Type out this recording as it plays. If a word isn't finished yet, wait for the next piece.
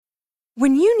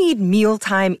When you need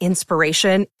mealtime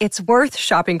inspiration, it's worth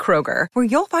shopping Kroger, where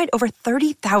you'll find over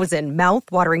 30,000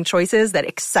 mouth-watering choices that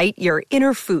excite your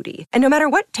inner foodie. And no matter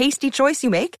what tasty choice you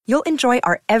make, you'll enjoy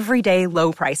our everyday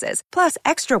low prices, plus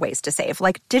extra ways to save,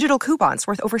 like digital coupons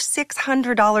worth over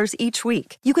 $600 each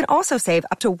week. You can also save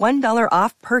up to $1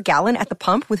 off per gallon at the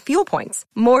pump with fuel points.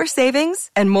 More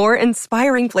savings and more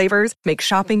inspiring flavors make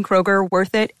shopping Kroger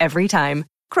worth it every time.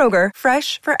 Kroger,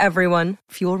 fresh for everyone.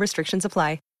 Fuel restrictions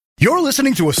apply. You're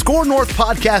listening to a Score North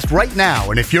podcast right now,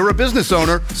 and if you're a business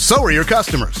owner, so are your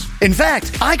customers. In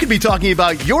fact, I could be talking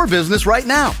about your business right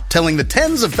now, telling the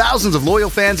tens of thousands of loyal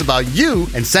fans about you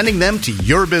and sending them to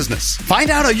your business. Find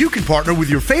out how you can partner with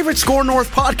your favorite Score North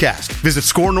podcast. Visit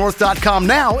scorenorth.com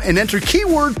now and enter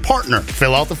keyword partner.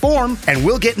 Fill out the form, and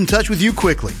we'll get in touch with you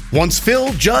quickly. Once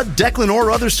Phil, Judd, Declan, or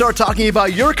others start talking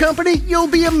about your company, you'll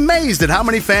be amazed at how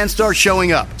many fans start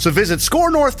showing up. So visit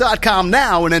scorenorth.com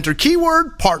now and enter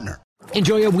keyword partner.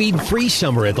 Enjoy a weed-free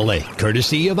summer at the lake,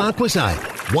 courtesy of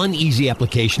Aquaside. One easy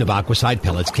application of Aquaside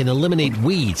pellets can eliminate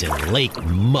weeds and lake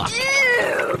muck.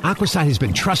 Aquaside has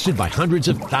been trusted by hundreds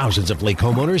of thousands of lake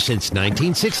homeowners since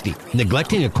 1960.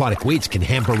 Neglecting aquatic weeds can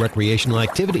hamper recreational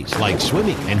activities like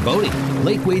swimming and boating.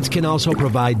 Lake weeds can also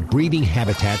provide breeding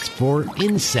habitats for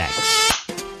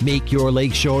insects. Make your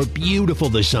lakeshore beautiful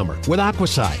this summer with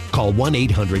Aquaside. Call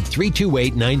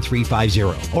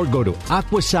 1-800-328-9350 or go to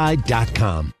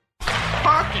aquaside.com.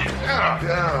 Hockey,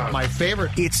 yeah. My favorite.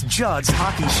 It's Judd's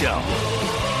Hockey Show.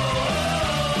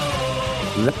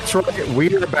 That's right.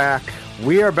 We are back.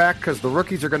 We are back because the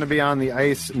rookies are going to be on the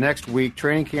ice next week.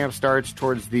 Training camp starts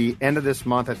towards the end of this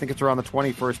month. I think it's around the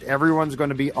 21st. Everyone's going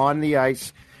to be on the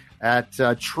ice at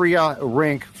Tria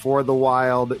Rink for the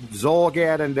Wild.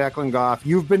 Zulgad and Declan Goff,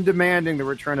 you've been demanding the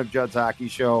return of Judd's Hockey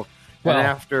Show. Well, and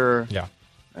after... Yeah.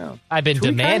 I've been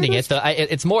demanding it.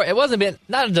 It's more. It wasn't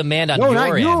not a demand on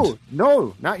your end.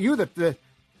 No, not you. The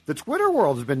Twitter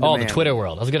world has been demanding. Oh, the Twitter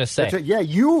world. I was going to say.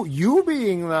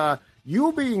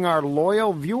 You being our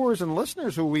loyal viewers and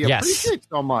listeners who we appreciate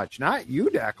so much. Not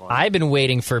you, Declan. I've been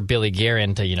waiting for Billy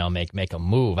Guerin to make a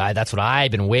move. That's what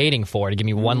I've been waiting for, to give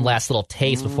me one last little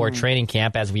taste before training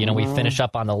camp as we finish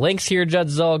up on the links here. Judd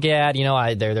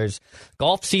Zulgad. There's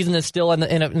golf season is still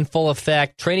in full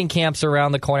effect. Training camps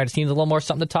around the corner. It seems a little more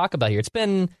something to talk about here. It's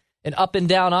been an up and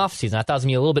down off season. I thought it was going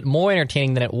to be a little bit more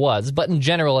entertaining than it was, but in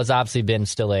general, it's obviously been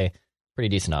still a pretty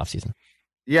decent off season.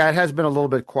 Yeah, it has been a little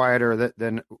bit quieter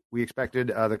than we expected.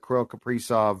 The Kirill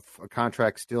Kaprizov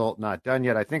contract still not done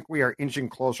yet. I think we are inching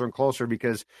closer and closer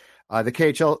because the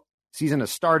KHL season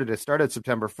has started. It started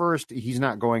September 1st. He's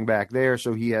not going back there,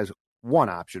 so he has one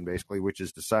option, basically, which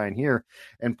is to sign here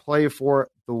and play for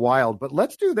the Wild. But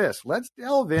let's do this. Let's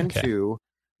delve into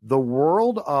the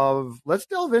Wild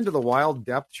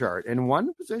depth chart and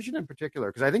one position in particular,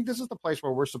 because I think this is the place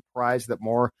where we're surprised that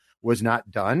more was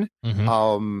not done.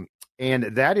 Mm-hmm. And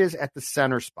that is at the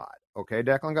center spot. Okay,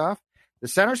 Declan Goff? The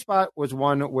center spot was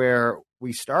one where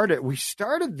we started the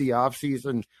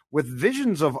offseason with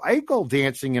visions of Eichel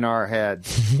dancing in our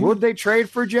heads. Would they trade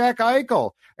for Jack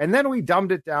Eichel? And then we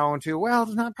dumbed it down to, well,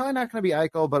 it's probably not going to be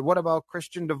Eichel, but what about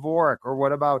Christian Dvorak? Or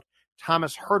what about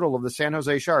Thomas Hertl of the San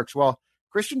Jose Sharks? Well,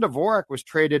 Christian Dvorak was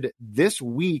traded this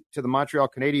week to the Montreal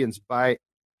Canadiens by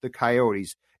the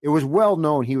Coyotes. It was well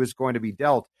known he was going to be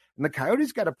dealt. And the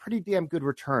Coyotes got a pretty damn good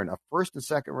return, a first and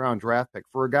second round draft pick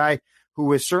for a guy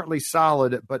who is certainly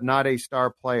solid, but not a star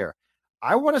player.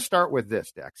 I want to start with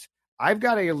this, Dex. I've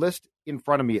got a list in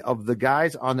front of me of the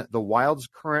guys on the Wild's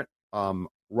current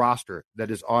roster that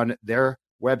is on their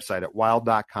website at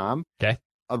wild.com. Okay.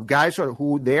 Of guys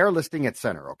who they are listing at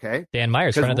center, okay? Dan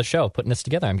Myers, friend of the show, putting this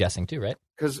together, I'm guessing, too, right?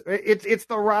 Because it's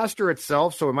the roster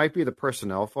itself, so it might be the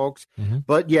personnel folks. Mm-hmm.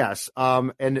 But yes,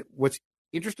 and what's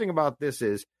interesting about this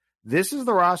is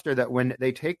the roster that when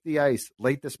they take the ice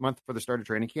late this month for the start of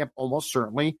training camp, almost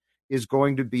certainly is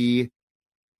going to be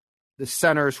the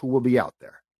centers who will be out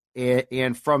there.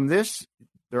 And from this,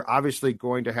 they're obviously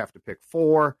going to have to pick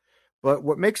four. But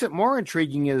what makes it more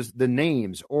intriguing is the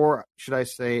names, or should I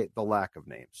say the lack of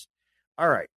names. All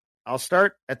right, I'll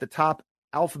start at the top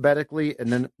alphabetically,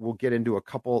 and then we'll get into a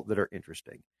couple that are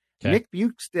interesting. Okay. Nick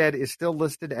Bjugstad is still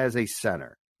listed as a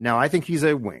center. Now, I think he's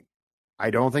a wing. I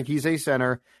don't think he's a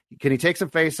center. Can he take some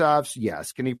faceoffs?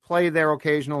 Yes. Can he play there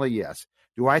occasionally? Yes.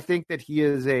 Do I think that he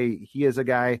is a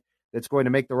guy that's going to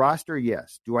make the roster?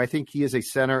 Yes. Do I think he is a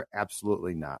center?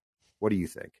 Absolutely not. What do you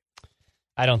think?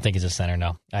 I don't think he's a center,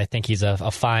 no. I think he's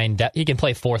a fine he can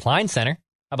play fourth line center.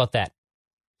 How about that?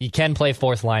 He can play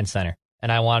fourth line center,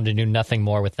 and I want him to do nothing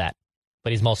more with that.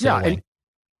 But he's mostly a wing.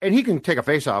 And he can take a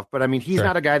faceoff, but I mean, he's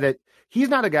not a guy that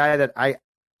I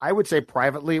would say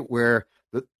privately where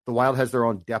the Wild has their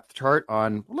own depth chart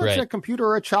on, let's say, a computer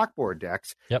or a chalkboard,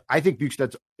 Dex. Yep. I think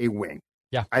Bukestad's a wing.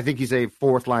 Yeah. I think he's a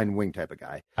fourth-line wing type of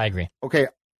guy. I agree. Okay,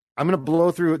 I'm going to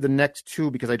blow through the next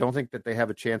two because I don't think that they have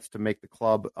a chance to make the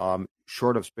club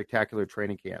short of spectacular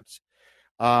training camps.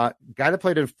 Guy that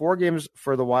played in 4 games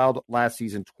for the Wild last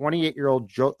season, 28-year-old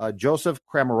Joseph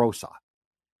Cramarosa.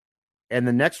 And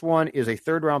the next one is a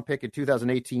third-round pick in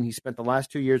 2018. He spent the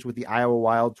last 2 years with the Iowa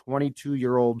Wild,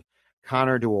 22-year-old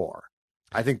Connor Dewar.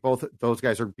 I think both those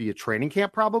guys are be a training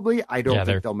camp probably. I don't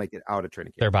think they'll make it out of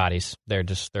training camp. Their bodies. They're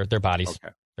bodies.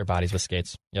 Okay. Their bodies with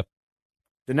skates. Yep.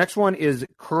 The next one is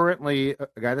currently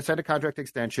a guy that signed a contract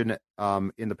extension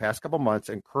in the past couple months,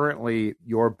 and currently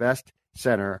your best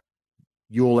center,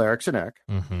 Joel Eriksson.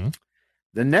 Mm-hmm.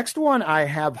 The next one I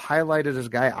have highlighted as a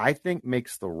guy I think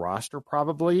makes the roster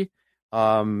probably.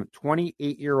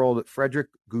 28-year-old Frederick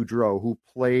Gaudreau, who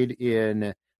played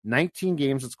in 19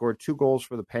 games and scored 2 goals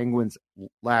for the Penguins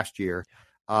last year.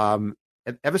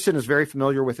 Evason is very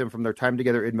familiar with him from their time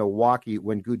together in Milwaukee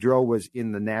when Gaudreau was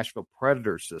in the Nashville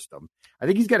Predators system. I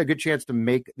think he's got a good chance to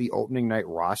make the opening night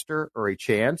roster, or a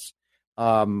chance,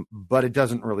 but it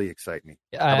doesn't really excite me.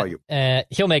 How about you?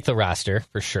 He'll make the roster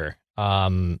for sure.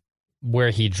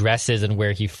 Where he dresses and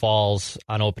where he falls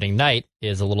on opening night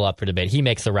is a little up for debate. He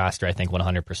makes the roster, I think,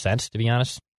 100%, to be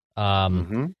honest.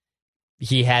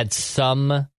 He had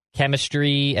some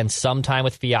chemistry and some time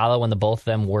with Fiala when the both of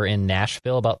them were in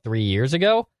Nashville about 3 years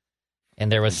ago.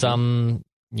 And there was some,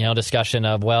 discussion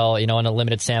of, in a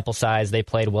limited sample size, they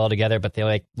played well together, but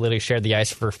they literally shared the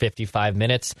ice for 55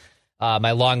 minutes.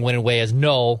 My long-winded way is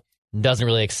no, doesn't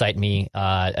really excite me.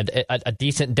 A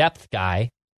decent depth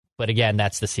guy, but again,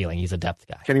 that's the ceiling. He's a depth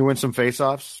guy. Can he win some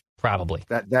faceoffs? Probably.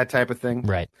 That type of thing?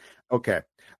 Right. Okay.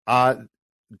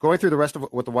 Going through the rest of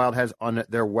what the Wild has on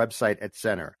their website at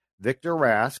center. Victor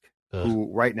Rask,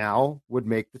 who right now would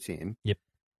make the team. Yep.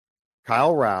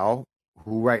 Kyle Rau,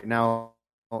 who right now,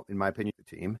 in my opinion, the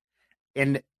team.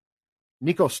 And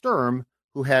Nico Sturm,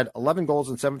 who had 11 goals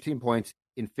and 17 points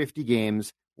in 50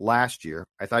 games last year.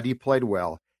 I thought he played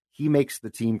well. He makes the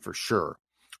team for sure.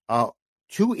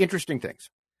 2 interesting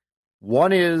things.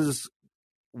 One is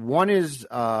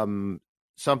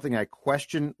something I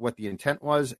question what the intent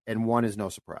was, and one is no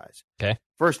surprise. Okay.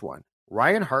 First one,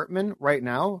 Ryan Hartman right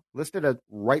now listed as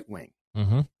right wing,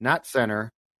 not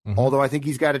center, although I think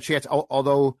he's got a chance.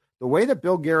 Although the way that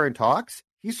Bill Guerin talks,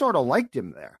 he sort of liked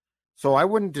him there. So I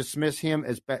wouldn't dismiss him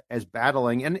as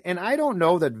battling. And I don't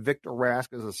know that Victor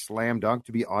Rask is a slam dunk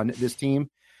to be on this team.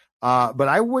 But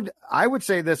I would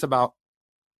say this about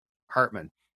Hartman.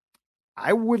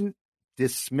 I wouldn't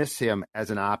dismiss him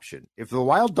as an option. If the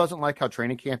Wild doesn't like how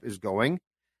training camp is going,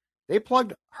 they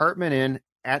plugged Hartman in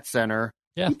at center.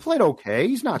 Yeah. He played okay.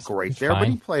 He's not great there,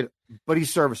 fine. but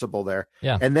he's serviceable there.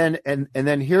 Yeah. And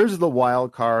then here's the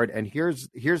wild card, and here's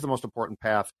the most important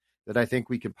path that I think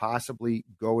we could possibly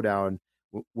go down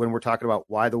when we're talking about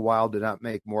why the Wild did not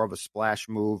make more of a splash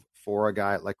move for a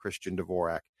guy like Christian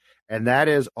Dvorak. And that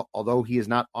is, although he is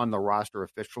not on the roster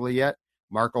officially yet,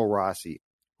 Marco Rossi,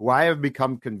 who I have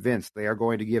become convinced they are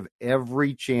going to give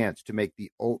every chance to make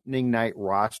the opening night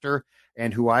roster,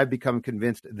 and who I've become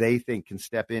convinced they think can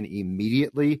step in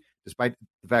immediately, despite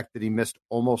the fact that he missed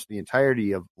almost the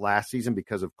entirety of last season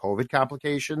because of COVID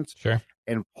complications,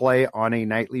 and play on a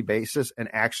nightly basis and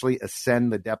actually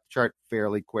ascend the depth chart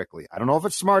fairly quickly. I don't know if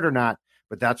it's smart or not,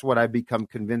 but that's what I've become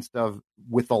convinced of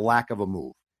with the lack of a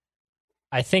move.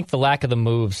 I think the lack of the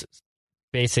moves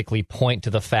basically point to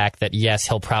the fact that, yes,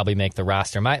 he'll probably make the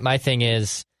roster. My thing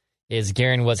is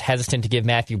Guerin was hesitant to give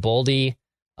Matthew Boldy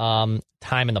time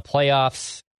in the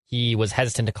playoffs. He was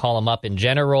hesitant to call him up in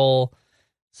general.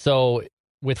 So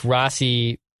with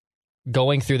Rossi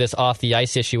going through this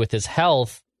off-the-ice issue with his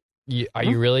health, are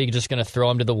you really just going to throw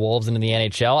him to the Wolves into the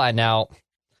NHL?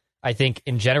 I think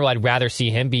in general, I'd rather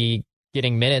see him be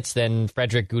getting minutes than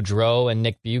Frederick Gaudreau and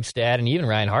Nick Bjugstad and even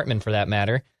Ryan Hartman for that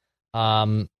matter.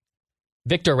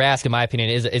 Victor Rask, in my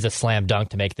opinion, is a slam dunk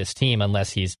to make this team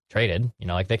unless he's traded.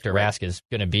 Victor Rask is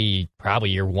going to be probably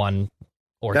your 1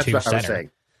 or 2 That's what center. I was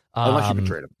saying. Unless you can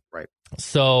trade him, right?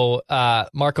 So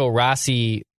Marco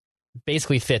Rossi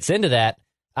basically fits into that.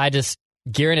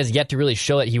 Guerin has yet to really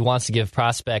show that he wants to give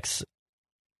prospects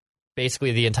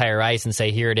basically the entire ice and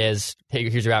say, here it is,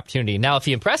 here's your opportunity. Now, if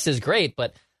he impresses, great,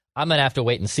 but I'm going to have to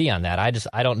wait and see on that.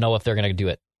 I don't know if they're going to do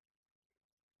it.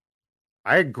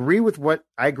 I agree with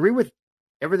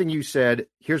everything you said.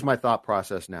 Here's my thought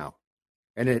process now.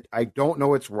 And I don't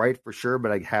know it's right for sure,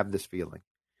 but I have this feeling.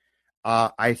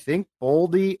 I think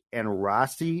Boldy and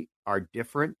Rossi are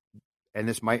different, and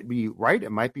this might be right,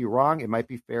 it might be wrong, it might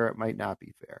be fair, it might not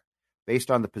be fair,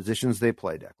 based on the positions they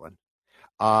play, Declan.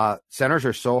 Centers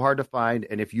are so hard to find,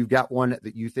 and if you've got one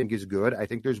that you think is good, I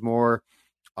think there's more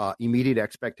immediate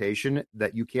expectation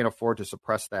that you can't afford to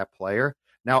suppress that player.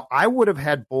 Now, I would have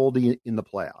had Boldy in the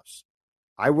playoffs.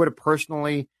 I would have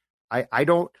personally.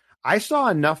 I saw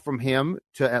enough from him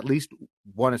to at least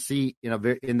want to see in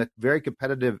the very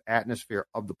competitive atmosphere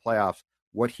of the playoffs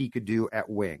what he could do at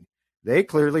wing. They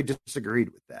clearly disagreed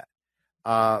with that.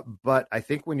 But I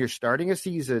think when you're starting a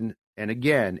season, and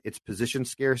again, it's position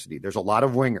scarcity. There's a lot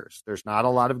of wingers. There's not a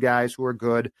lot of guys who are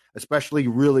good, especially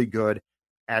really good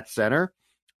at center.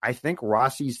 I think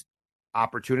Rossi's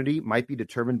opportunity might be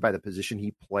determined by the position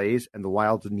he plays and the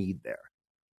Wild's need there.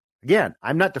 Again,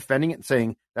 I'm not defending it and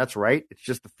saying that's right. It's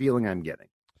just the feeling I'm getting.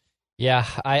 Yeah,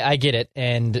 I get it.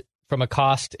 And from a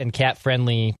cost and cap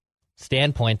friendly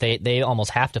standpoint, they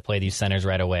almost have to play these centers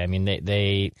right away. I mean,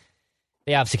 they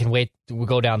obviously can wait to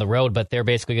go down the road, but they're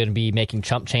basically going to be making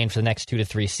chump change for the next 2 to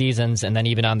 3 seasons. And then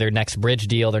even on their next bridge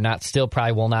deal, they're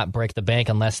probably will not break the bank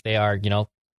unless they are,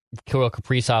 Kirill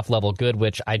Kaprizov level good,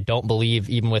 which I don't believe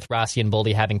even with Rossi and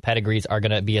Boldy having pedigrees are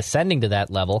going to be ascending to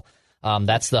that level.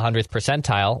 That's the 100th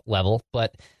percentile level,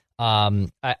 but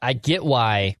I get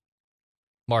why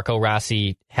Marco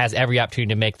Rossi has every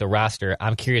opportunity to make the roster.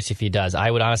 I'm curious if he does.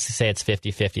 I would honestly say it's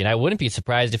 50-50, and I wouldn't be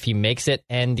surprised if he makes it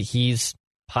and he's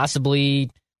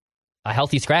possibly a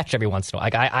healthy scratch every once in a while.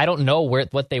 I don't know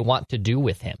what they want to do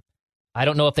with him. I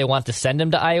don't know if they want to send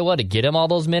him to Iowa to get him all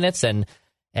those minutes and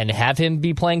have him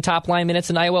be playing top-line minutes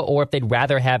in Iowa, or if they'd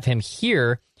rather have him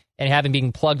here and have him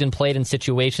being plugged and played in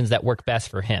situations that work best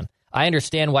for him. I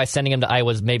understand why sending him to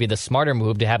Iowa is maybe the smarter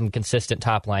move to have him consistent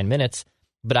top-line minutes,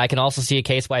 but I can also see a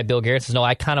case why Bill Guerin says, no,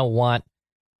 I kind of want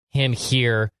him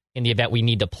here in the event we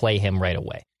need to play him right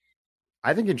away.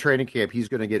 I think in training camp, he's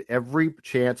going to get every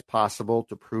chance possible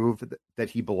to prove that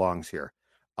he belongs here.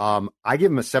 I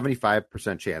give him a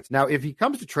 75% chance. Now, if he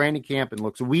comes to training camp and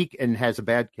looks weak and has a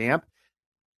bad camp,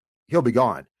 he'll be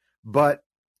gone. But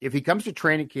if he comes to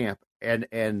training camp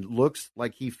and looks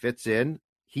like he fits in,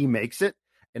 he makes it.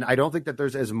 And I don't think that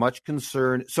there's as much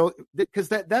concern. So, because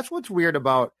that's what's weird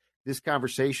about this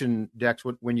conversation, Dex,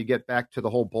 when you get back to the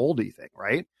whole Boldy thing,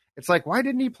 right? It's like, why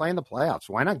didn't he play in the playoffs?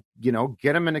 Why not,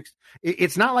 get him in?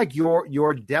 It's not like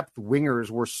your depth wingers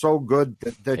were so good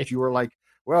that you were like,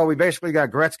 well, we basically got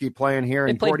Gretzky playing here.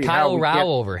 They and played Gordie Kyle Howe Rao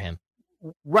over him.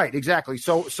 Right, exactly.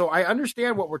 So I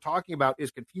understand what we're talking about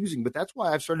is confusing, but that's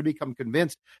why I've sort of become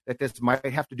convinced that this might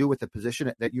have to do with the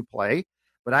position that you play.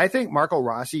 But I think Marco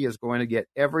Rossi is going to get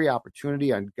every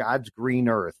opportunity on God's green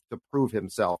earth to prove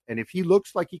himself. And if he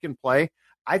looks like he can play,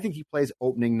 I think he plays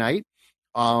opening night.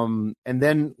 And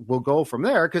then we'll go from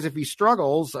there. Because if he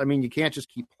struggles, I mean, you can't just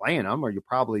keep playing him, or you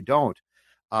probably don't.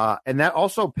 And that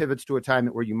also pivots to a time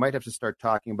where you might have to start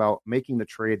talking about making the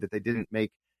trade that they didn't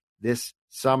make this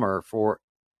summer for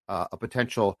a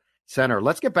potential center.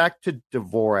 Let's get back to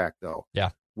Dvorak, though.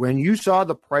 Yeah. When you saw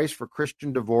the price for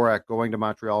Christian Dvorak going to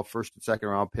Montreal, first and second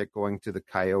round pick going to the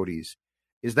Coyotes,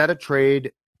 is that a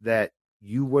trade that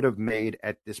you would have made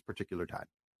at this particular time?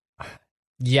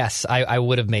 Yes, I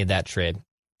would have made that trade.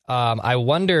 I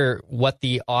wonder what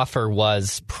the offer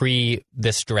was pre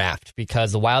this draft,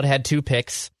 because the Wild had 2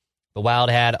 picks. The Wild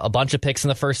had a bunch of picks in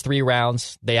the first 3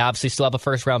 rounds. They obviously still have a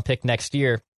first round pick next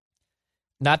year.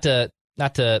 Not to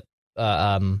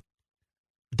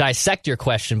dissect your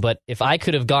question, but if I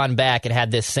could have gone back and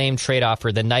had this same trade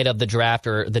offer the night of the draft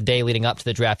or the day leading up to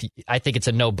the draft, I think it's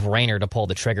a no-brainer to pull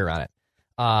the trigger on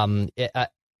it.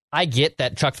 I get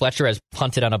that Chuck Fletcher has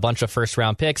punted on a bunch of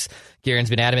first-round picks. Guerin's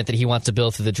been adamant that he wants to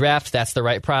build through the draft. That's the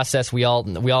right process. We all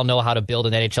know how to build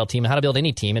an NHL team and how to build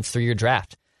any team. It's through your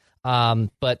draft.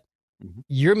 But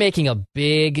you're making a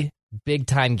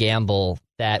big-time gamble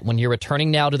that when you're returning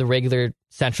now to the regular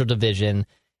Central Division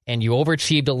and you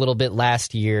overachieved a little bit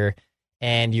last year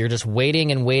and you're just waiting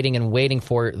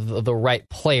for the right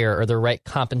player or the right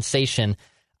compensation,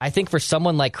 I think for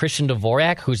someone like Christian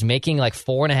Dvorak, who's making like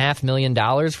 $4.5 million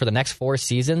for the next 4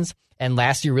 seasons, and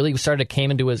last year really started to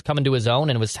come into his own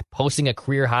and was posting a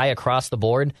career high across the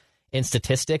board in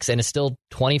statistics and is still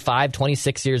 25,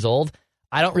 26 years old,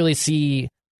 I don't really see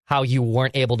how you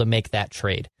weren't able to make that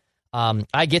trade.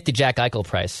 I get the Jack Eichel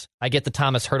price. I get the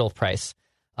Thomas Hertl price.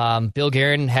 Bill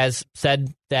Guerin has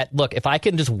said that, look, if I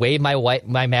can just wave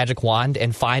my magic wand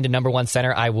and find a number 1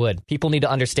 center, I would. People need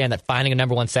to understand that finding a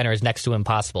number 1 center is next to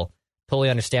impossible. Totally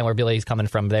understand where Billy's coming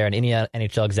from there, and any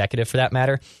NHL executive for that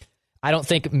matter. I don't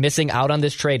think missing out on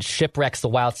this trade shipwrecks the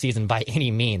Wild season by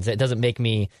any means. It doesn't make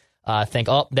me think,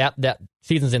 oh, that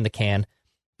season's in the can.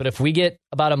 But if we get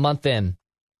about a month in,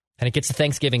 and it gets to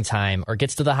Thanksgiving time or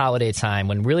gets to the holiday time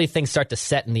when really things start to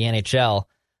set in the NHL,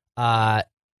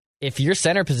 if your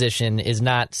center position is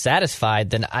not satisfied,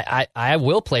 then I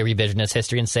will play revisionist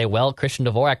history and say, well, Christian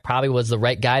Dvorak probably was the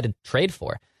right guy to trade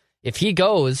for. If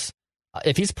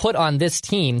he's put on this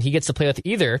team, he gets to play with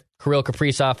either Kirill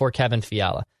Kaprizov or Kevin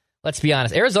Fiala. Let's be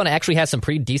honest. Arizona actually has some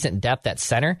pretty decent depth at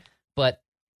center, but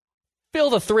Phil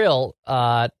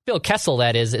Kessel,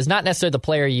 that is not necessarily the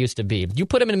player he used to be. You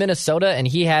put him in Minnesota, and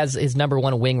he has his number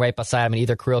one wing right beside him in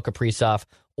either Kirill Kaprizov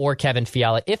or Kevin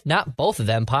Fiala, if not both of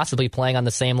them, possibly playing on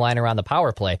the same line around the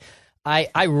power play.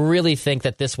 I really think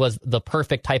that this was the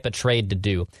perfect type of trade to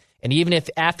do. And even if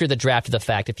after the draft of the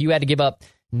fact, if you had to give up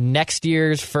next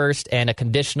year's first and a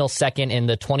conditional second in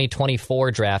the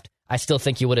 2024 draft, I still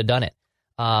think you would have done it.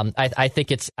 I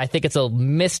think it's a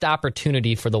missed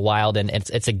opportunity for the Wild, and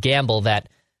it's a gamble that,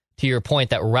 to your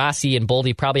point, that Rossi and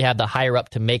Boldy probably have the higher up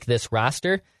to make this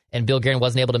roster, and Bill Guerin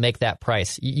wasn't able to make that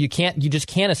price. You just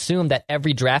can't assume that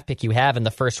every draft pick you have in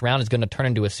the first round is going to turn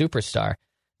into a superstar.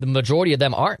 The majority of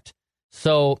them aren't.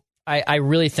 So I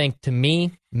really think, to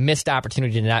me, missed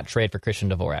opportunity to not trade for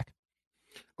Christian Dvorak.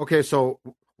 Okay, so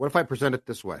what if I present it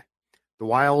this way? The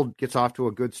Wild gets off to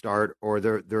a good start, or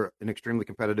they're an extremely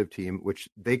competitive team, which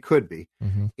they could be,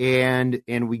 and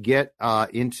we get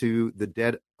into the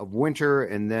dead of winter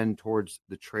and then towards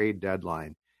the trade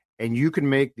deadline, and you can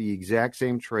make the exact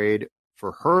same trade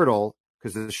for Hertl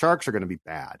because the Sharks are going to be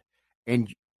bad,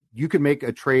 and you can make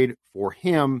a trade for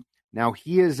him. Now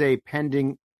he is a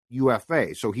pending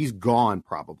UFA, so he's gone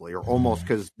probably, or almost,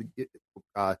 because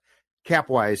cap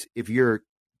wise, if you're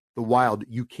the Wild,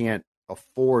 you can't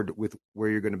afford with where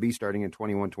you're going to be starting in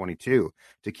 21-22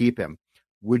 to keep him.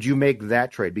 Would you make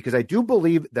that trade? Because I do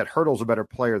believe that Hertl's a better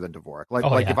player than Dvorak.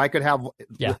 If I could have,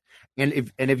 and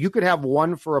if you could have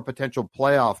one for a potential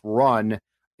playoff run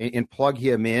and plug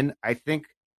him in, I think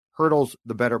Hertl's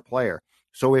the better player.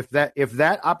 So if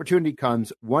that opportunity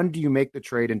comes, one, do you make the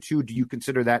trade, and two, do you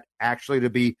consider that actually to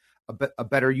be a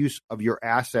better use of your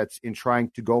assets in trying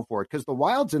to go for it? Because the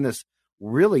Wild's in this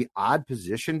really odd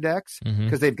position, Dex,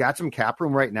 because they've got some cap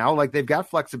room right now. Like, they've got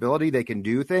flexibility, they can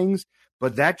do things,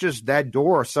 but that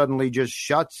door suddenly just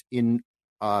shuts in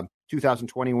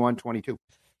 2021-22.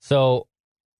 So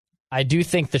I do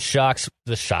think the Sharks,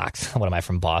 what am I,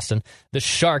 from Boston? The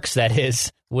Sharks, that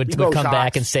is, would come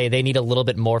back and say they need a little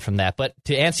bit more from that. But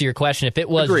to answer your question, if it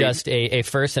was just a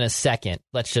first and a second,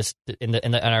 let's just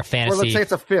in our fantasy, let's say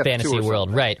it's a fifth fantasy world,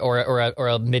 right, or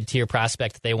a mid-tier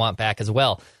prospect that they want back as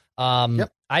well.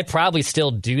 I probably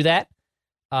still do that.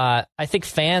 I think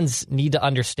fans need to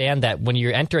understand that when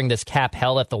you're entering this cap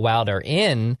hell that the Wild are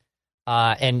in,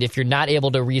 and if you're not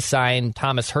able to re-sign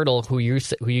Thomas Hertl, who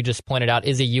you just pointed out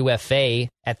is a UFA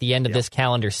at the end of this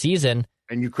calendar season,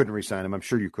 and you couldn't re-sign him, I'm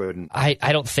sure you couldn't. I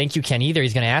don't think you can either.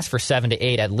 He's going to ask for 7 to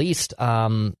 8 at least.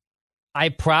 I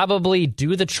probably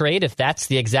do the trade if that's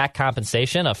the exact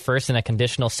compensation, a first and a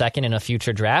conditional second in a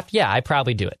future draft. Yeah, I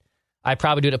probably do it. I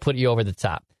probably do it to put you over the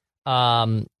top.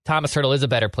 Thomas Hertl is a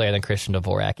better player than Christian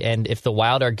Dvorak, and if the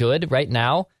Wild are good right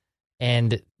now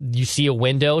and you see a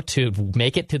window to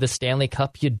make it to the Stanley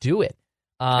Cup, you do it.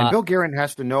 And Bill Guerin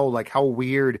has to know how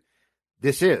weird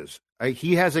this is.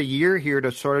 He has a year here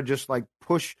to sort of just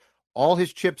push all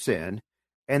his chips in,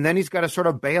 and then he's got to sort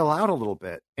of bail out a little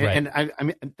bit. And I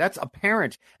mean, that's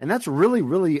apparent, and that's really,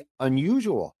 really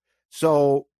unusual.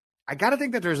 So I got to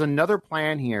think that there's another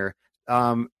plan here.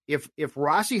 If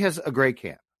Rossi has a great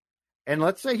camp, and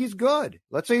let's say he's good,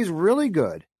 let's say he's really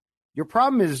good, your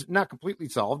problem is not completely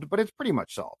solved, but it's pretty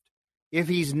much solved. If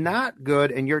he's not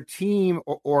good and your team,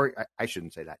 or I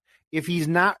shouldn't say that, if he's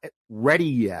not ready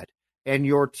yet and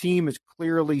your team is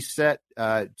clearly set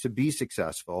to be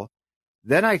successful,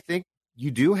 then I think you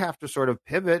do have to sort of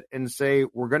pivot and say,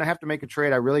 we're going to have to make a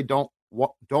trade I really don't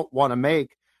want to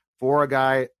make for a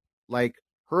guy like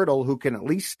Hertl, who can at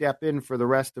least step in for the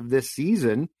rest of this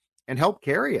season and help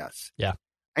carry us. Yeah.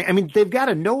 I mean, they've got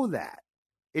to know that.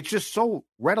 It's just so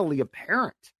readily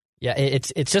apparent. Yeah,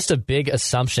 it's just a big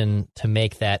assumption to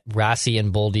make that Rossi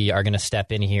and Boldy are going to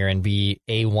step in here and be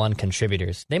A1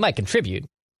 contributors. They might contribute.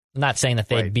 I'm not saying that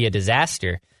they'd be a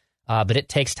disaster, but it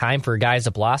takes time for guys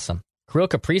to blossom. Kirill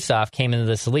Kaprizov came into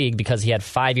this league because he had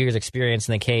 5 years experience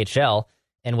in the KHL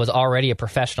and was already a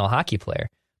professional hockey player.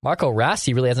 Marco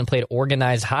Rossi really hasn't played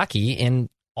organized hockey in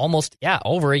almost,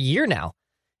 over a year now.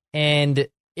 And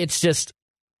it's just,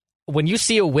 when you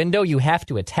see a window, you have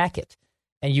to attack it.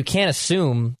 And you can't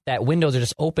assume that windows are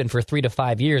just open for 3 to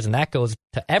 5 years, and that goes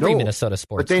to every Minnesota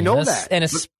sports team. But they know that. And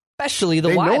especially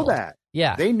the Wild. They know that.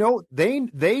 Yeah.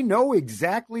 They know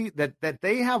exactly that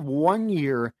they have 1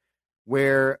 year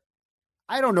where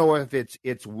I don't know if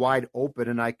it's wide open,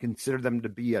 and I consider them to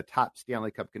be a top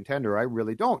Stanley Cup contender. I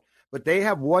really don't. But they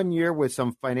have 1 year with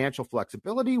some financial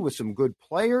flexibility, with some good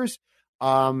players.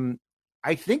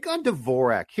 I think on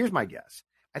Dvorak, here's my guess.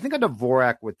 I think on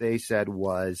Dvorak, what they said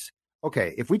was,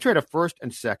 okay, if we trade a first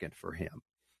and second for him,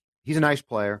 he's a nice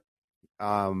player,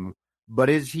 but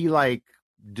is he like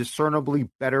discernibly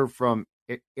better from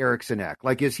Eriksson Ek?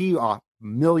 Like, is he a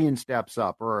million steps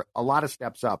up or a lot of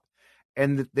steps up?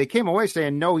 And they came away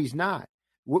saying, no, he's not,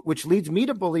 which leads me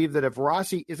to believe that if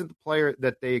Rossi isn't the player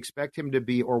that they expect him to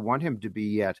be or want him to be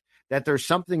yet, that there's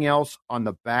something else on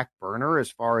the back burner as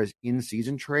far as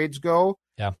in-season trades go.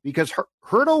 Yeah. Because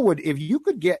Hertl would, if you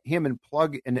could get him and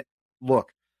plug in,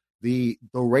 look, the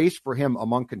race for him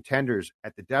among contenders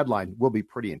at the deadline will be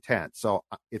pretty intense. So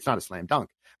it's not a slam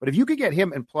dunk. But if you could get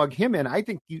him and plug him in, I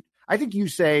think you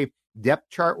say depth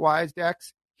chart wise,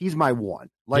 Dex, he's my one.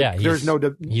 Like, yeah, he's an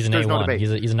A1. No debate.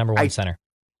 He's a number one center.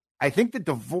 I think the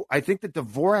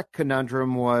Dvorak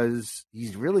conundrum was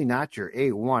he's really not your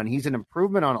A1. He's an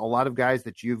improvement on a lot of guys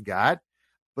that you've got.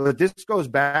 But this goes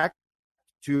back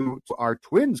to our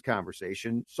Twins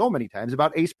conversation so many times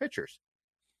about ace pitchers.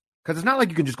 Because it's not like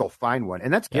you can just go find one.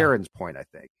 And that's Garen's point, I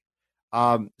think.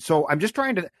 So I'm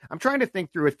trying to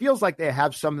think through. It feels like they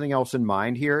have something else in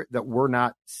mind here that we're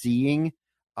not seeing.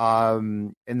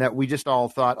 And that we just all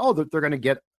thought, oh, they're going to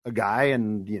get a guy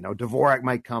and, Dvorak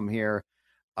might come here.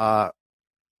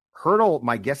 Hertl,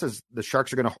 my guess is the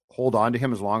Sharks are going to hold on to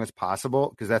him as long as possible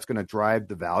because that's going to drive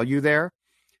the value there.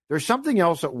 There's something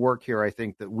else at work here, I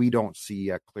think, that we don't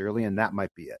see clearly, and that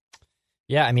might be it.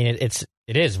 Yeah, I mean, it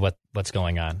is what's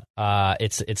going on.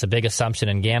 It's a big assumption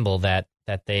and gamble that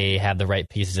they have the right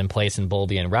pieces in place in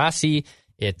Boldy and Rossi.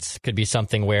 It could be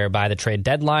something where by the trade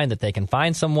deadline that they can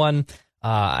find someone.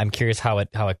 I'm curious how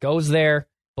it goes there,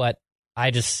 but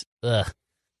I just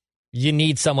you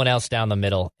need someone else down the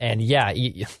middle, and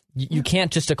you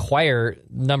can't just acquire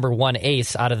number one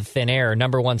ace out of the thin air, or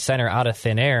number one center out of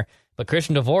thin air. But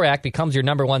Christian Dvorak becomes your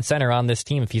number one center on this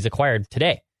team if he's acquired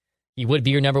today. He would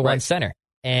be your number one center.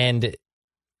 And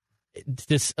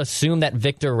just assume that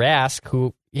Victor Rask,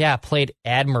 who, played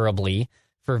admirably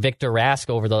for Victor Rask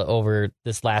over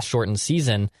this last shortened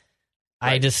season,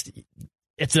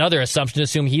 it's another assumption to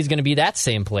assume he's going to be that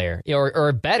same player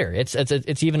or better.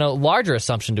 It's even a larger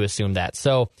assumption to assume that.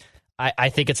 So I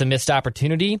think it's a missed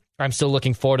opportunity. I'm still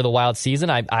looking forward to the Wild season.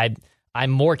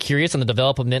 I'm more curious on the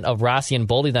development of Rossi and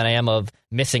Boldy than I am of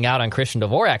missing out on Christian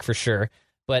Dvorak for sure.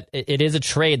 But it is a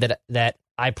trade that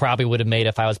I probably would have made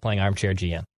if I was playing armchair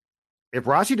GM. If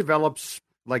Rossi develops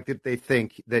like that they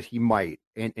think that he might,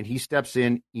 and he steps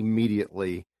in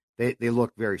immediately, they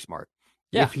look very smart.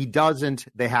 Yeah. If he doesn't,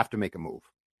 they have to make a move.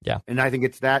 Yeah. And I think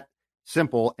it's that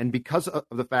simple. And because of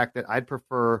the fact that I'd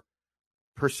prefer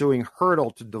pursuing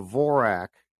Hertl to Dvorak,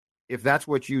 if that's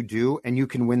what you do and you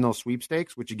can win those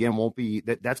sweepstakes, which again won't be,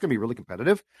 that's going to be really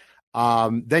competitive,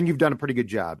 then you've done a pretty good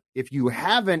job. If you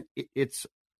haven't, it's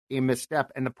a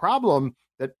misstep. And the problem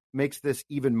that makes this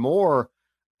even more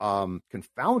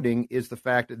confounding is the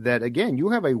fact that, again, you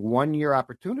have a 1 year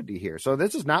opportunity here. So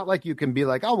this is not like you can be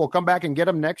like, oh, we'll come back and get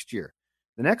him next year.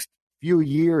 The next few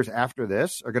years after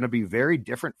this are going to be very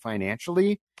different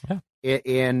financially. Yeah.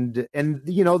 And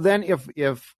then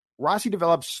if Rossi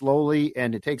develops slowly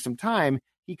and it takes some time,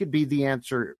 he could be the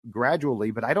answer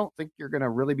gradually, but I don't think you're going to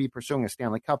really be pursuing a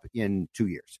Stanley Cup in 2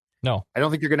 years. No. I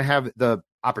don't think you're going to have the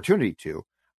opportunity to.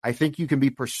 I think you can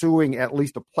be pursuing at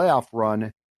least a playoff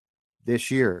run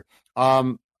this year.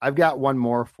 I've got one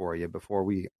more for you before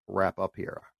we wrap up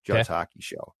here, Judd's Hockey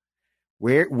Show.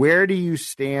 Where do you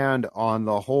stand on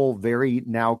the whole very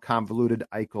now convoluted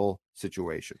Eichel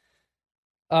situation?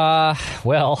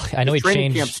 Well, I know he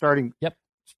changed camp starting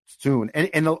soon.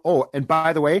 And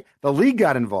by the way, the league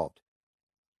got involved.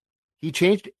 He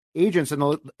changed agents, and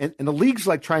the league's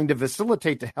like trying to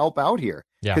facilitate to help out here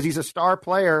because he's a star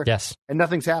player. Yes, and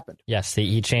nothing's happened. Yes,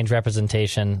 he changed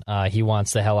representation. He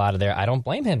wants the hell out of there. I don't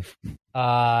blame him.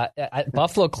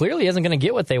 Buffalo clearly isn't going to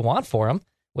get what they want for him,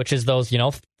 which is those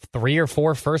 3 or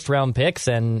 4 first round picks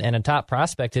and a top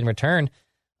prospect in return.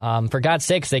 For God's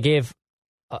sakes, they gave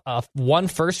a 1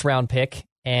 first round pick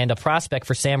and a prospect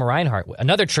for Sam Reinhart.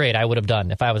 Another trade I would have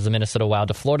done if I was the Minnesota Wild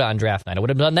to Florida on draft night. I would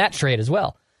have done that trade as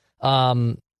well.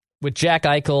 With Jack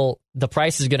Eichel, the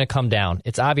price is going to come down.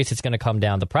 It's obvious it's going to come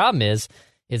down. The problem is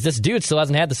this dude still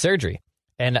hasn't had the surgery.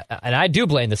 And I do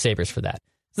blame the Sabres for that.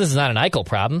 This is not an Eichel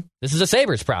problem. This is a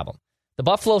Sabres problem. The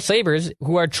Buffalo Sabres,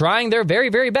 who are trying their very,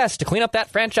 very best to clean up that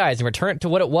franchise and return it to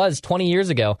what it was 20 years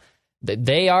ago,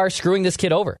 they are screwing this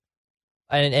kid over.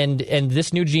 And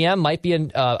this new GM might be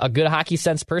a good hockey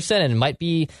sense person and might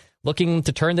be looking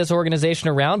to turn this organization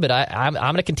around. But I'm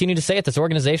going to continue to say it. This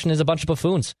organization is a bunch of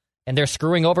buffoons, and they're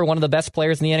screwing over one of the best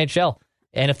players in the NHL.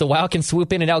 And if the Wild can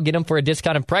swoop in and outget him for a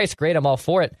discounted price, great, I'm all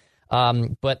for it.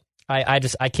 But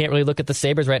I can't really look at the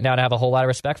Sabres right now to have a whole lot of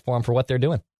respect for them for what they're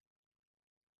doing.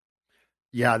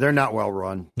 Yeah, they're not well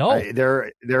run. No,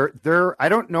 they're. I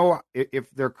don't know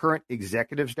if their current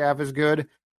executive staff is good,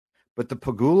 but the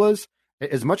Pagulas,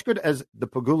 as much good as the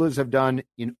Pagulas have done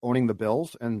in owning the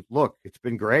Bills, and look, it's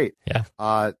been great.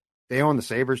 Yeah. They own the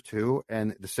Sabres too,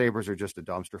 and the Sabres are just a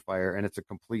dumpster fire, and it's a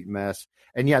complete mess.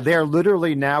 And yeah, they are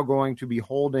literally now going to be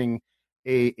holding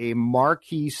a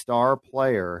marquee star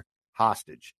player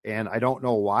hostage, and I don't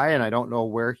know why, and I don't know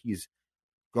where he's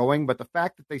going, but the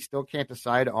fact that they still can't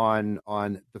decide on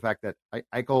the fact that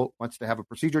Eichel wants to have a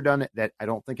procedure done that I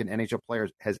don't think an NHL player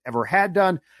has ever had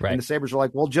done, right. And the Sabres are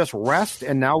like, well, just rest,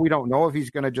 and now we don't know if he's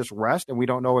going to just rest, and we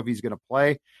don't know if he's going to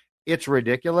play. It's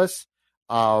ridiculous.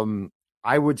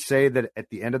 I would say that at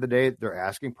the end of the day, their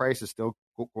asking price is still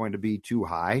going to be too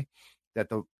high, that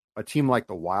a team like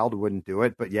the Wild wouldn't do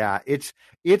it. But yeah, it's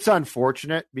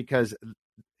unfortunate because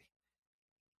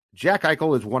Jack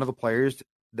Eichel is one of the players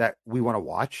that we want to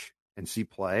watch and see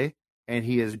play, and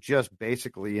he is just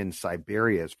basically in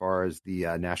Siberia as far as the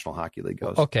National Hockey League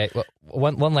goes. Okay, well,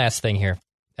 one last thing here,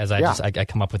 as I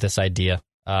come up with this idea.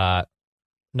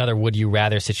 Another would you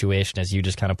rather situation, as you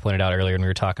just kind of pointed out earlier when we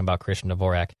were talking about Christian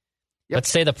Dvorak. Yep. Let's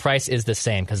say the price is the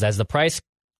same, because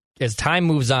as time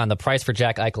moves on, the price for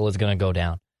Jack Eichel is going to go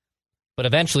down. But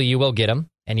eventually you will get him,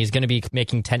 and he's going to be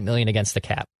making $10 million against the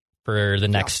cap for the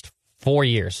next 4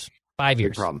 years, 5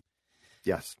 years. Big problem.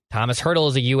 Yes. Thomas Hertl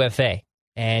is a UFA,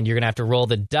 and you're going to have to roll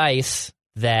the dice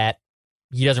that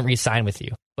he doesn't re-sign with you.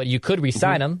 But you could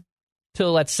re-sign him to,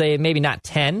 let's say, maybe not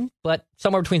 10, but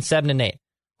somewhere between 7 and 8.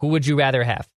 Who would you rather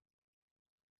have?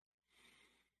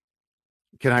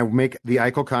 Can I make the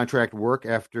Eichel contract work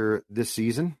after this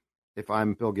season if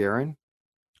I'm Bill Guerin?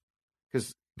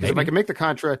 Because if I can make the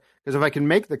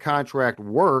contract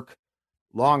work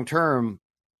long term,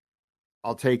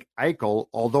 I'll take Eichel,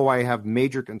 although I have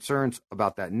major concerns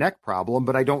about that neck problem,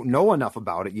 but I don't know enough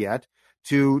about it yet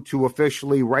to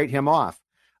officially write him off.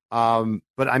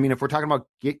 But I mean, if we're talking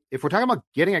about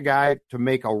getting a guy to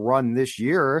make a run this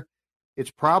year,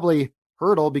 it's probably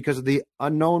Hertl because of the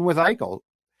unknown with Eichel.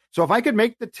 So if I could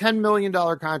make the $10 million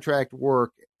contract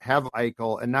work, have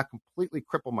Eichel, and not completely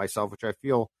cripple myself, which I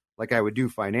feel like I would do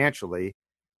financially,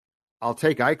 I'll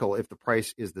take Eichel if the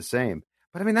price is the same.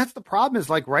 But I mean, that's the problem, is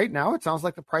like right now, it sounds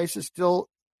like the price is still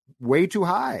way too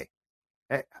high.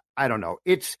 I don't know.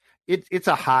 It's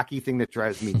a hockey thing that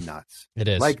drives me nuts. It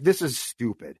is. Like, this is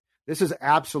stupid. This is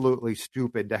absolutely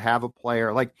stupid to have a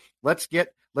player like, let's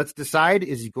decide,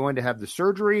 is he going to have the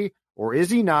surgery or is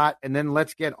he not? And then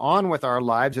let's get on with our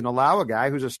lives and allow a guy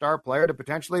who's a star player to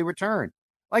potentially return.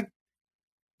 Like,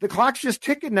 the clock's just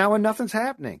ticking now and nothing's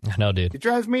happening. I know, dude. It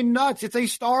drives me nuts. It's a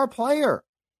star player.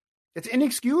 It's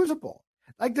inexcusable.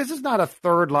 Like, this is not a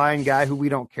third line guy who we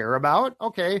don't care about.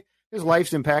 Okay, his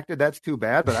life's impacted. That's too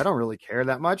bad, but I don't really care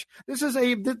that much. This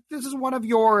is one of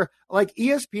your, like,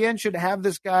 ESPN should have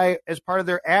this guy as part of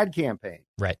their ad campaign.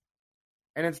 Right.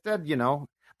 And instead,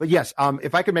 but yes,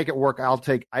 if I could make it work, I'll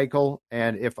take Eichel.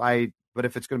 And if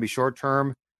it's going to be short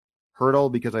term,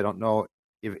 Hertl, because I don't know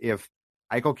if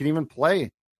Eichel can even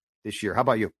play this year. How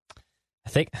about you? I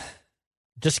think,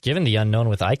 just given the unknown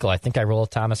with Eichel, I think I roll with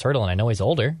Thomas Hertl, and I know he's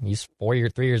older. He's 3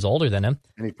 years older than him.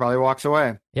 And he probably walks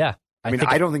away. Yeah.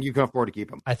 I don't think you can afford to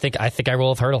keep him. I think I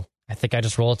roll with Hertl. I think I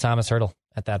just roll with Thomas Hertl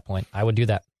at that point. I would do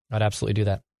that. I'd absolutely do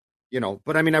that.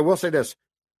 But I mean, I will say this.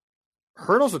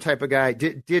 Hertl's the type of guy.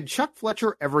 Did Chuck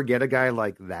Fletcher ever get a guy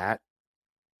like that?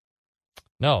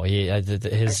 No, he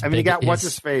got what's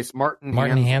his face, Martin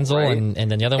Hansel, right? and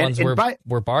then the other ones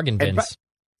were bargain bins.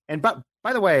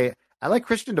 By the way, I like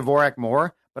Christian Dvorak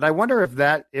more, but I wonder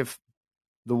if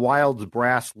the Wild's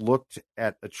brass looked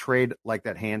at a trade like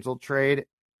that Hansel trade,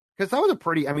 because that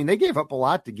was they gave up a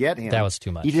lot to get him. That was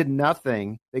too much. He did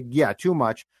nothing. Too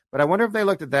much. But I wonder if they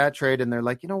looked at that trade and they're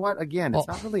like, you know what? Again, it's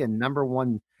not really a number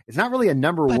one. It's not really a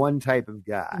number one type of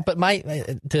guy. But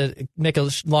to make a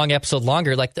long episode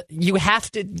longer, like you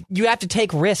have to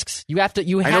take risks. You have to.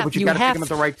 I know, but you got to pick him at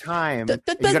the right time.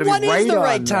 When is the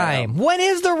right time? When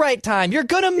is the right time? You're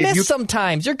gonna miss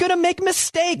sometimes. You're gonna make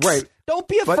mistakes. Right. Don't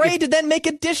be afraid to then make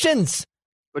additions.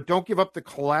 But don't give up the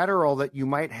collateral that you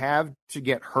might have to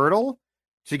get Hertl,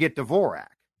 to get Dvorak.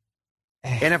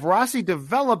 And if Rossi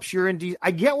develops,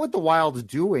 I get what the Wild's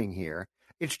doing here.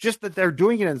 It's just that they're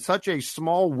doing it in such a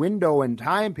small window and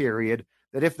time period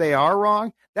that if they are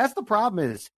wrong, that's the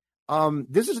problem is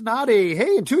This is not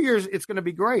hey, in 2 years, it's going to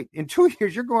be great. In 2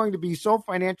 years, you're going to be so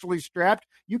financially strapped,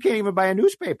 you can't even buy a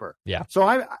newspaper. Yeah.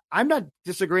 So I'm not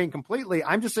disagreeing completely.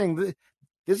 I'm just saying this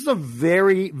is a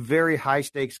very, very high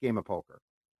stakes game of poker.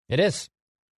 It is.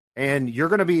 And you're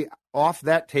going to be off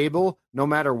that table no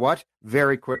matter what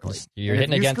very quickly. You're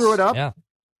hitting against. Screw it up. Yeah.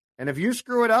 And if you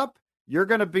screw it up, you're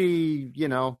going to be,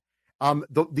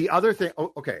 the other thing.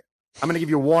 Okay. I'm going to give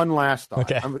you one last thought.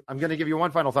 Okay. I'm going to give you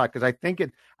one final thought because I think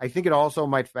it also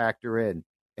might factor in,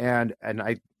 and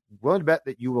I will bet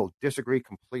that you will disagree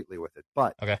completely with it.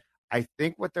 But okay. I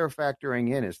think what they're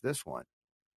factoring in is this one.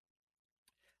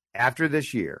 After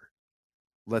this year,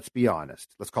 let's be honest.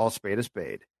 Let's call a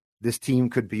spade. This team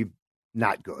could be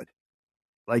not good.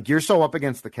 Like, you're so up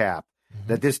against the cap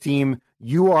that this team,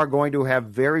 you are going to have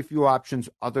very few options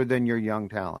other than your young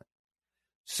talent.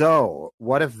 So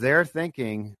what if they're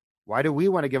thinking, why do we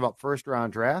want to give up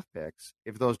first-round draft picks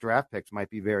if those draft picks might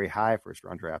be very high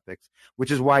first-round draft picks,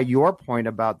 which is why your point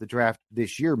about the draft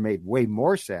this year made way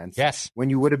more sense. Yes. When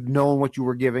you would have known what you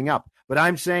were giving up. But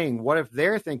I'm saying, what if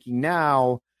they're thinking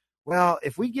now, well,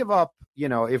 if we give up,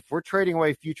 if we're trading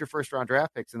away future first-round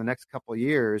draft picks in the next couple of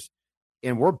years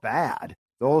and we're bad,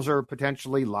 those are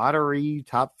potentially lottery,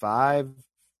 top 5,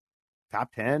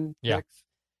 top 10 picks.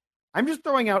 I'm just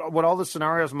throwing out what all the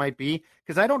scenarios might be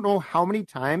because I don't know how many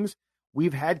times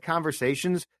we've had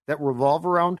conversations that revolve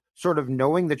around sort of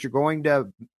knowing that you're going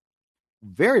to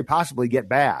very possibly get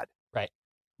bad. Right.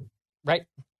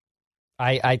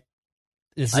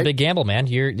 This is a big gamble, man.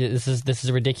 This is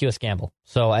a ridiculous gamble.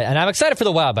 So, and I'm excited for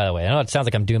the Wild, by the way. I know it sounds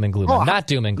like I'm doom and gloom. I'm not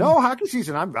doom and gloom. No, hockey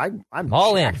season. I'm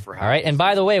all in. For all right. And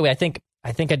by the way, I think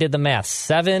I did the math.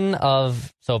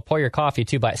 So pour your coffee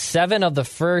too. But 7 of the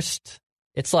first.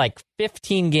 It's like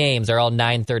 15 games are all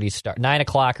 9:30 start, 9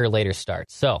 o'clock or later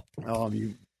starts. So,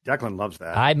 Declan loves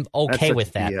that. I'm okay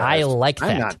with that. I like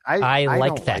that. I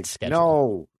like that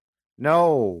schedule.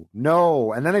 No.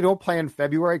 And then they don't play in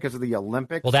February because of the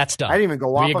Olympics. Well, that's done. I didn't even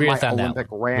go off on my Olympic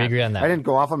rant. We agree on that. I didn't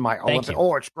go off on my Olympic.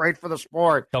 Oh, it's great for the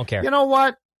sport. Don't care. You know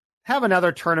what? Have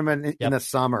another tournament in the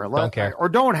summer. Don't care. Or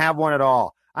don't have one at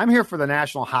all. I'm here for the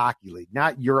National Hockey League,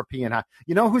 not European hockey.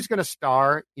 You know who's going to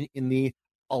star in the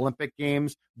Olympic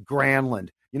Games? Granlund.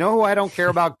 You know who I don't care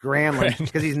about? Granlund,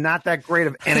 because he's not that great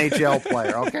of NHL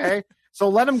player, okay? So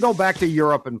let him go back to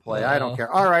Europe and play. I don't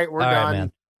care. All right, we're done.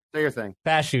 Man. Say your thing.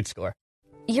 Pass, shoot, score.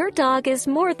 Your dog is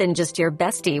more than just your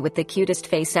bestie with the cutest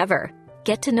face ever.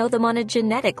 Get to know them on a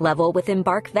genetic level with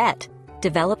Embark Vet.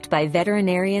 Developed by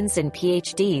veterinarians and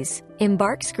PhDs,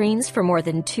 Embark screens for more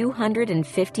than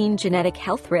 215 genetic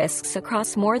health risks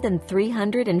across more than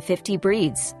 350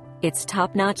 breeds. It's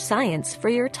top-notch science for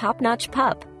your top-notch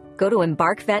pup. Go to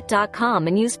EmbarkVet.com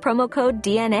and use promo code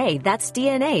DNA, that's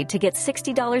DNA, to get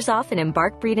 $60 off an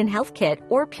Embark Breed and Health Kit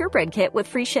or Purebred Kit with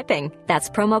free shipping.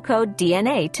 That's promo code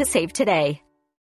DNA to save today.